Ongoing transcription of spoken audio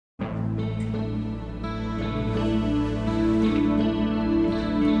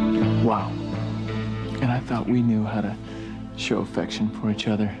thought we knew how to show affection for each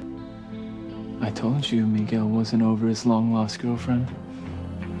other. I told you Miguel wasn't over his long-lost girlfriend.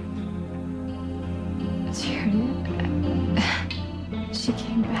 Jared, she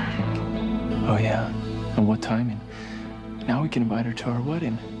came back. Oh, yeah? And what timing? Now we can invite her to our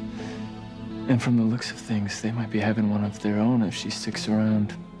wedding. And from the looks of things, they might be having one of their own if she sticks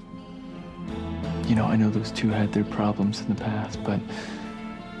around. You know, I know those two had their problems in the past, but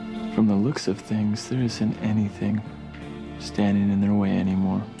from the looks of things, there isn't anything standing in their way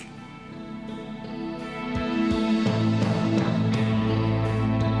anymore.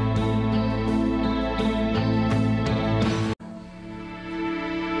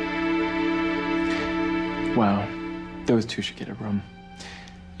 Wow, those two should get a room.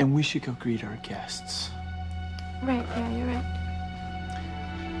 And we should go greet our guests. Right, yeah, you're right.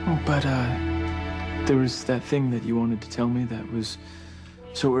 Oh, but, there was that thing that you wanted to tell me that was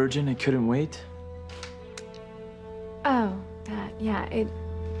so urgent it couldn't wait. Oh, that, yeah, it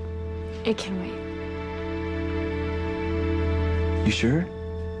can wait. You sure?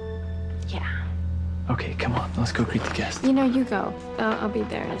 Yeah. Okay, come on, let's go greet the guests. You know, you go. I'll be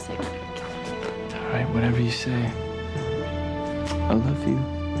there in a second. All right, whatever you say. I love you.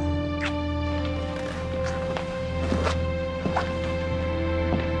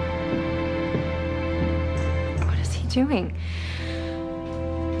 What is he doing?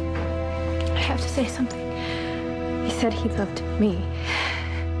 I have to say something. He said he loved me.